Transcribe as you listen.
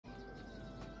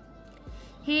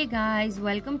Hey guys,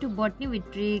 welcome to Botany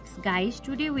with Tricks. Guys,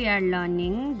 today we are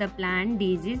learning the plant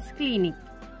disease clinic.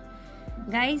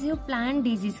 Guys, यो plant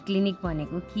disease clinic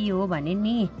भनेको के हो भने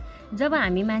नि जब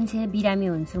हामी मान्छे बिरामी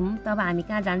हुन्छौं तब हामी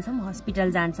कहाँ जान्छौं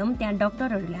हस्पिटल जान्छौं त्यहाँ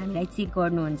डाक्टरहरुले हामीलाई चेक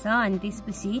गर्नुहुन्छ अनि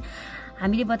त्यसपछि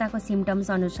हामीले बताएको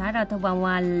सिम्पटम्स अनुसार अथवा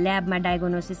वहाँ ल्याबमा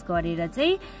डायग्नोसिस गरेर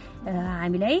चाहिँ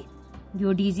हामीलाई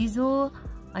यो डिजिज हो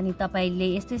अनि तपाईले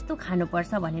यस्तो यस्तो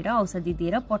खानुपर्छ भनेर औषधि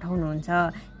दिएर पठाउनुहुन्छ।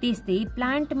 त्यस्तै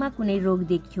प्लान्टमा कुनै रोग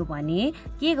देखियो भने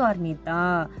के गर्ने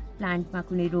त? प्लान्टमा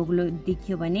कुनै रोग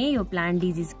देखियो भने यो प्लान्ट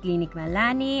डिजिज क्लिनिकमा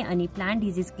लाने अनि प्लान्ट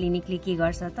डिजिज क्लिनिकले के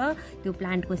गर्छ त त्यो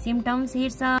प्लान्टको सिम्पटम्स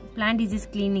हेर्छ। प्लान्ट डिजिज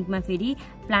क्लिनिकमा फेरि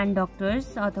प्लान्ट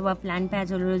डाक्टर्स अथवा प्लान्ट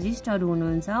प्याथोलोजिस्टहरु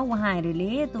हुनुहुन्छ,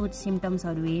 उहाँहरुले त्यो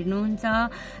सिम्पटम्सहरु हेर्नुहुन्छ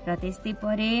र त्यस्तै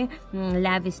परे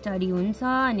ल्याब स्टडी हुन्छ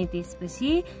अनि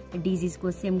त्यसपछि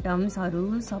डिजिजको सिम्पटम्सहरु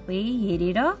सबै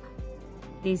हेरेर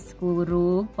त्यसको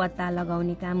रोग पत्ता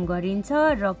लगाउने काम गरिन्छ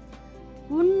र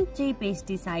कुन चाहिँ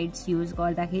पेस्टिसाइड्स युज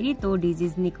गर्दाखेरि त्यो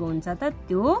डिजिज निको हुन्छ त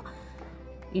त्यो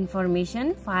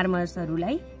इन्फर्मेसन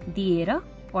फार्मर्सहरुलाई दिएर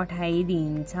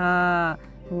पठाइदिन्छ।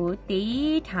 हो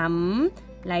त्यही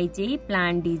ठामलाई चाहिँ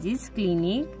प्लान्ट डिजिज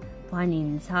क्लिनिक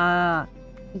भनिन्छ।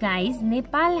 Guys,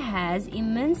 Nepal has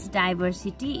immense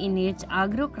diversity in its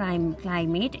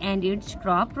agroclimate and its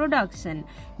crop production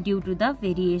due to the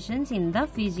variations in the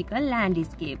physical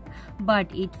landscape.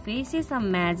 But it faces a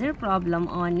major problem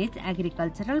on its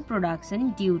agricultural production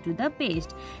due to the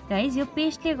pest. Guys, यो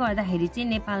पेस्टले गर्दाखेरि चाहिँ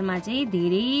नेपालमा चाहिँ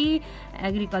धेरै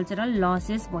agricultural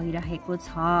losses भइरहेको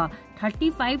छ।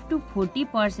 35 to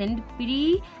 40% pre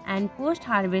and post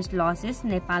harvest losses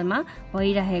नेपालमा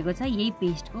भइरहेको छ यही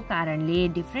पेस्टको कारणले।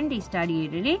 डिफरेन्ट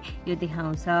स्टडीहरुले यो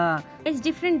देखाउँछ।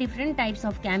 डिफरेन्ट टाइप्स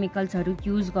अफ केमिकल्सहरु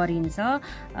युज गरिन्छ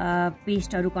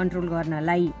पेस्टहरु कन्ट्रोल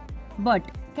गर्नलाई। बट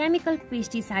केमिकल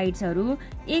पेस्टिसाइड्सहरु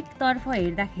एक तर्फ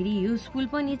हेर्दाखेरि युजफुल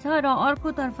पनि छ र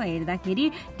अर्को तर्फ हेर्दाखेरि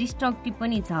डिस्ट्रक्टिभ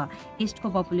पनि छ। पेस्टको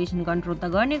पपुलेसन कन्ट्रोल त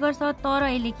गर्ने गर्छ तर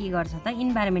यसले के गर्छ त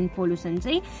इन्भाइरोमेन्ट पोल्युसन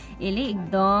चाहिँ यसले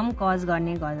एकदम कज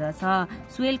गर्ने गर्दछ।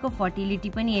 सोइलको फर्टिलिटी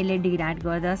पनि यसले डिग्रेड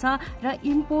गर्दछ र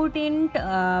इम्पोर्टेन्ट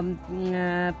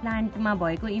प्लान्टमा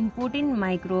भएको इम्पोर्टेन्ट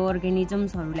माइक्रो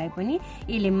अर्गानिजम्सहरुलाई पनि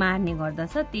यसले मार्ने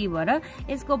गर्दछ। त्यही भएर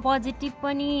यसको पोजिटिभ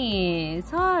पनि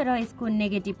छ र यसको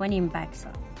नेगेटिभ पनि इम्प्याक्ट छ।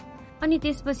 अनि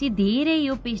त्यसपछि धेरै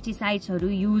यो पेस्टिसाइड्सहरु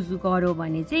युज गर्यो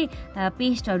भने चाहिँ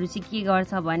पेस्टहरु चाहिँ के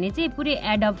गर्छ भने चाहिँ पुरै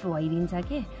एडप्ट भइदिन्छ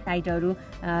के। साइटहरु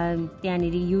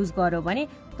त्यहाँनेरि युज गर्यो भने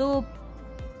त्यो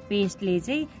पेस्टले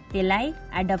चाहिँ त्यसलाई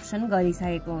एडप्सन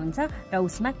गरिसकेको हुन्छ र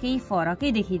उसमा केही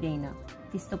फरकै देखिदैन।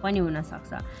 त्यस्तो पनि हुन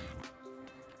सक्छ।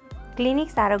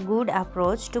 Clinics are a good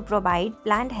approach to provide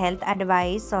plant health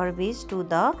advice service to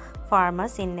the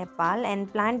farmers in Nepal,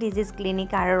 and plant disease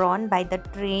clinic are run by the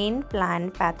trained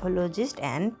plant pathologists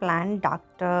and plant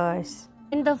doctors.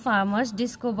 And the farmers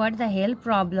discovered the health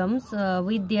problems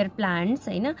with their plants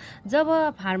हैन। जब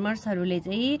फार्मर्सहरुले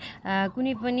चाहिँ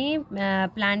कुनै पनि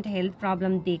plant health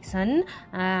problem देख्छन्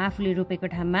आफूले रोपेको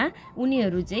ठाउँमा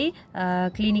उनीहरु चाहिँ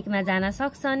क्लिनिकमा जान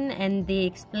सक्छन् and they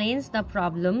explains the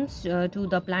problems to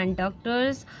the plant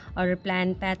doctors or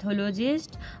plant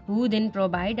pathologist who then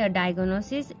provide a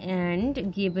diagnosis and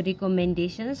give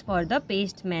recommendations for the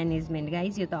pest management.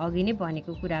 Guys, यो त अघि नै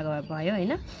भनेको कुरा भयो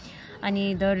हैन। अनि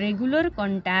the regular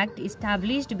contact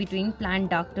established between plant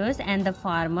doctors and the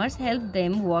farmers help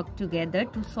them work together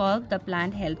to solve the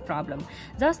plant health problem.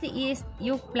 जस्तै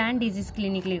यो प्लान्ट डिजिज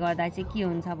क्लिनिकले गर्दा चाहिँ के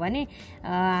हुन्छ भने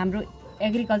हाम्रो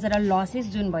एग्रिकल्चरल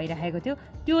लसेस जुन भइरहेको थियो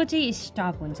त्यो चाहिँ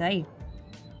स्टप हुन्छ है।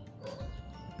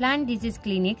 Plant disease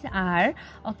clinics are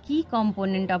a key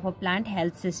component of a plant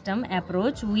health system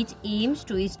approach which aims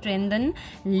to strengthen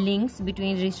links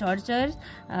between researchers,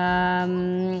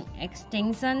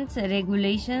 extensions,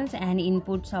 regulations and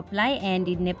input supply, and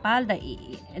in Nepal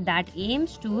that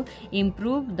aims to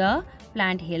improve the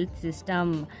plant health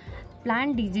system.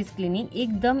 Plant disease clinic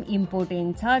एकदम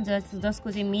important छ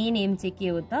जसको चाहिँ main am चाहिँ के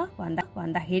हो त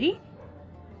भन्दाखेरि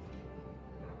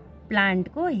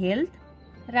प्लान्टको हेल्थ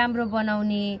राम्रो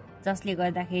बनाउने, जसले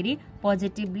गर्दाखेरि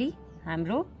पोजिटिभली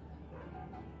हाम्रो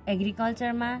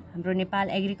एग्रिकल्चरमा हाम्रो नेपाल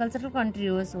एग्रिकल्चरल कन्ट्री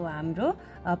हो सो हाम्रो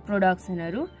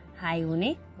प्रोडक्सनहरु हाई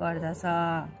हुने गर्दछ।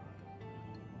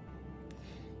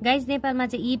 गाइज नेपालमा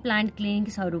चाहिँ यी प्लान्ट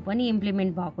क्लिनिक्सहरु पनि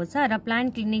इम्प्लिमेन्ट भएको छ र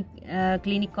प्लान्ट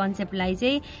क्लिनिक कन्सेप्टलाई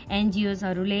चाहिँ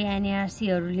एनजीओजहरुले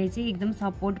एनआरसीहरुले चाहिँ एकदम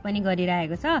सपोर्ट पनि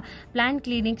गरिरहेको छ। Plant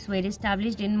clinics where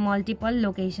established in multiple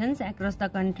locations across the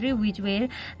country which were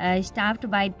staffed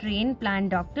by trained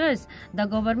plant doctors. The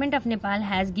government of Nepal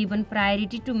has given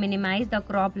priority to minimize the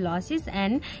crop losses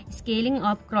and scaling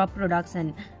up crop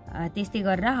production. त्यस्तै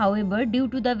गरेर however due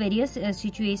to the various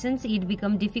situations it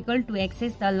become difficult to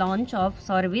access the launch of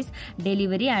service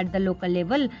delivery at the local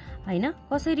level हैन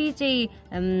कसरी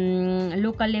चाहिँ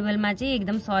local लेभलमा चाहिँ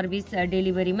एकदम service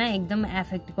डेलिभरीमा एकदम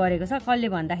effect गरेको छ कसले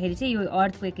भन्दाखेरि चाहिँ यो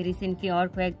अर्थक्वेक रिसेन्टली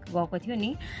अर्थक्वेक गएको थियो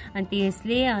नि अनि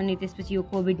त्यसले अनि त्यसपछि यो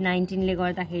कोभिड-19 ले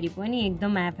गर्दाखेरि पनि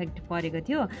एकदम एफेक्ट परेको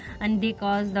थियो and they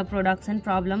cause the production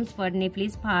problems for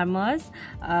Nepalese farmers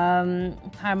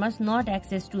not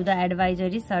access to the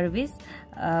advisory service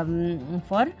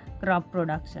for crop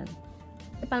production.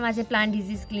 नेपालमा चाहिँ प्लान्ट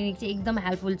डिजिज क्लिनिक चाहिँ एकदम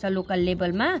हेल्पफुल छ लोकल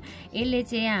लेभलमा यसले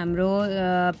चाहिँ हाम्रो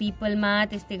पिपलमा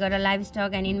त्यस्तै गरेर लाइफ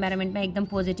स्टक एन्ड इन्भाइरोमेन्टमा एकदम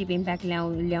पोजिटिभ इम्प्याक्ट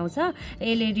ल्याउँछ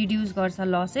यसले रिड्युस गर्छ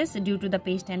losses due to the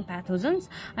paste and प्याथोजन्स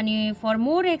अनि for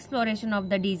more exploration of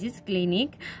the disease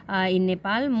clinic in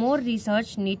Nepal more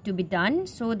research need to be done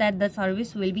so that the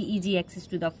service will be easy access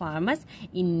to the farmers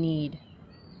in need